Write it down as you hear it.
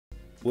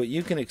What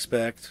you can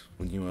expect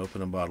when you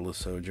open a bottle of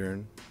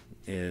Sojourn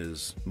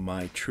is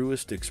my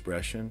truest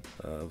expression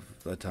of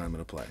a time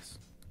and a place.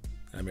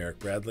 I'm Erich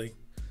Bradley.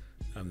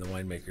 I'm the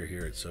winemaker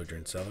here at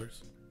Sojourn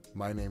Cellars.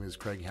 My name is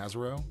Craig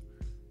Hazerow,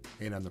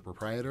 and I'm the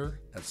proprietor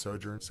at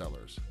Sojourn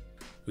Cellars.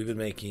 We've been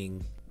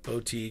making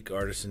boutique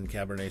artisan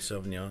Cabernet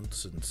Sauvignon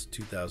since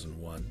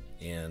 2001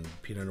 and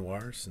Pinot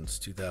Noir since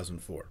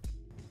 2004.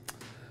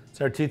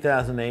 It's our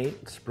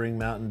 2008 Spring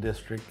Mountain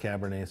District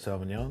Cabernet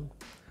Sauvignon.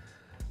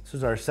 This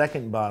is our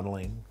second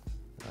bottling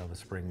of a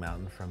Spring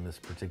Mountain from this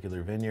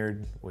particular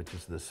vineyard, which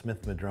is the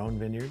Smith Madrone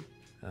Vineyard,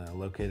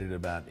 located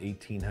about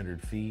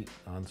 1,800 feet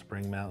on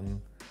Spring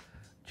Mountain,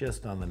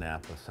 just on the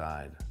Napa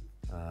side.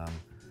 The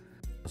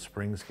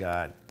Spring's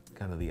got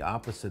kind of the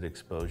opposite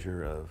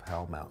exposure of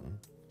Howell Mountain,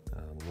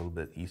 a little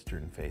bit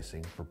eastern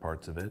facing for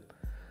parts of it.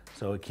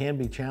 So it can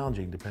be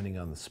challenging, depending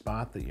on the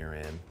spot that you're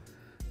in,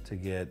 to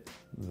get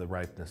the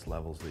ripeness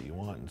levels that you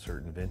want in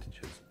certain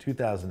vintages.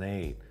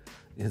 2008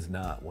 is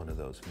not one of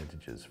those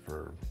vintages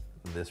for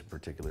this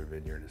particular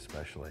vineyard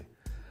especially.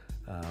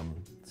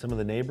 Some of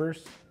the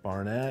neighbors,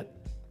 Barnett,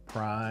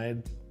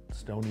 Pride,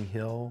 Stony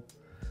Hill,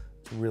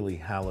 it's really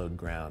hallowed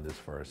ground as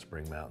far as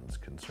Spring Mountain's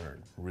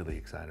concerned. Really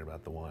excited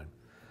about the wine.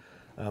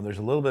 There's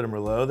a little bit of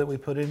Merlot that we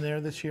put in there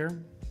this year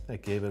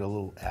that gave it a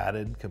little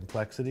added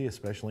complexity,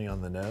 especially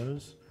on the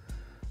nose.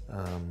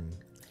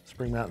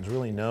 Spring Mountain's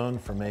really known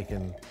for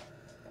making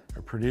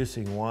or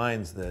producing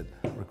wines that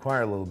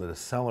require a little bit of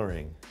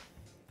cellaring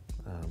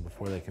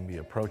before they can be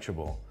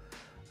approachable.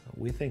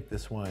 We think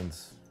this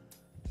wine's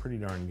pretty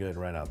darn good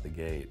right out the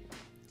gate.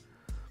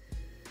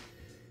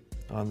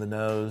 On the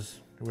nose,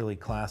 really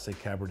classic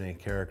Cabernet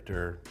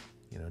character,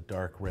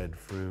 dark red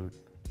fruit,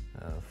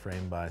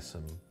 framed by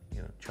some,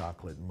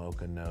 chocolate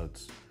mocha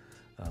notes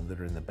that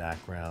are in the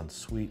background.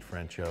 Sweet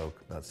French oak,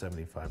 about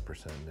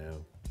 75%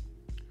 new.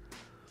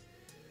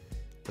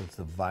 But it's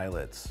the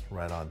violets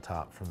right on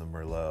top from the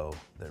Merlot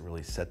that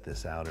really set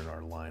this out in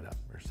our lineup,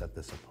 or set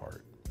this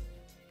apart.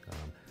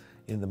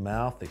 In the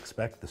mouth,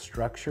 expect the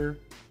structure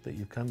that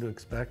you've come to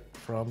expect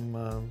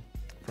from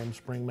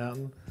Spring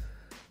Mountain,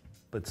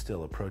 but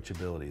still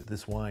approachability.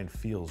 This wine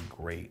feels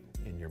great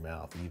in your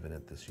mouth, even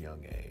at this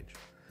young age.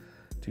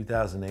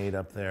 2008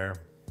 up there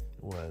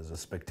was a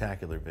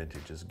spectacular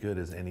vintage, as good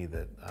as any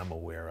that I'm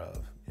aware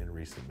of in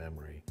recent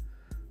memory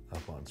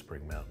up on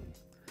Spring Mountain.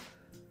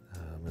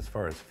 As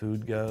far as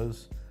food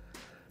goes,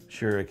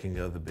 sure, it can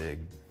go the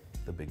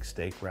big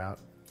steak route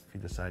if you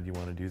decide you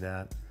want to do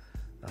that.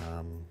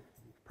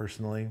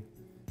 Personally,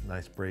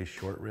 nice braised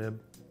short rib,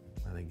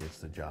 I think gets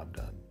the job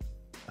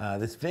done.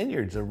 This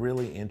vineyard's a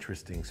really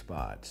interesting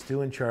spot.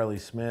 Stu and Charlie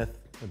Smith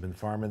have been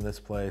farming this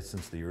place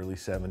since the early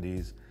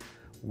 70s.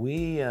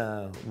 We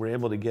were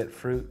able to get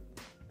fruit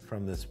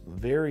from this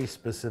very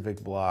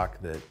specific block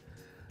that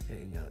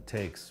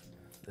takes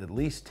at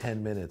least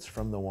 10 minutes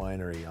from the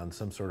winery on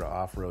some sort of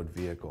off-road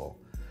vehicle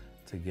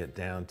to get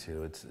down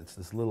to. It's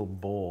this little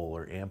bowl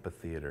or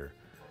amphitheater.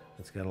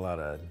 It's got a lot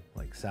of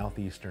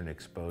southeastern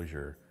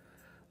exposure.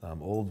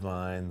 Old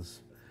vines,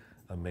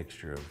 a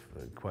mixture of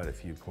quite a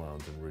few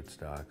clones and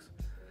rootstocks.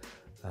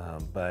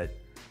 But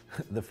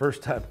the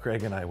first time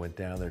Craig and I went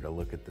down there to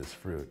look at this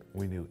fruit,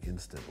 we knew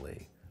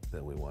instantly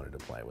that we wanted to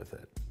play with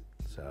it.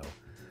 So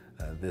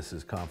this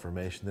is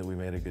confirmation that we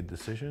made a good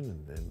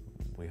decision, and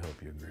we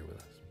hope you agree with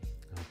us.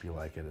 I hope you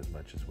like it as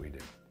much as we do.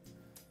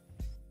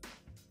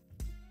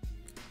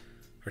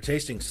 Our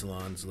tasting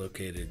salon is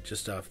located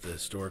just off the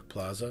historic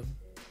plaza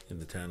in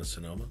the town of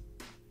Sonoma.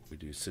 We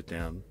do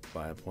sit-down,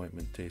 by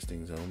appointment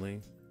tastings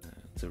only.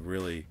 It's a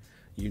really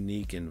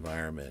unique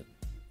environment.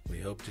 We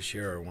hope to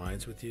share our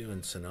wines with you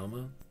in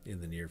Sonoma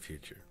in the near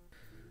future.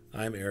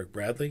 I'm Erich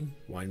Bradley,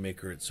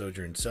 winemaker at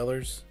Sojourn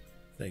Cellars.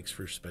 Thanks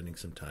for spending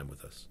some time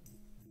with us.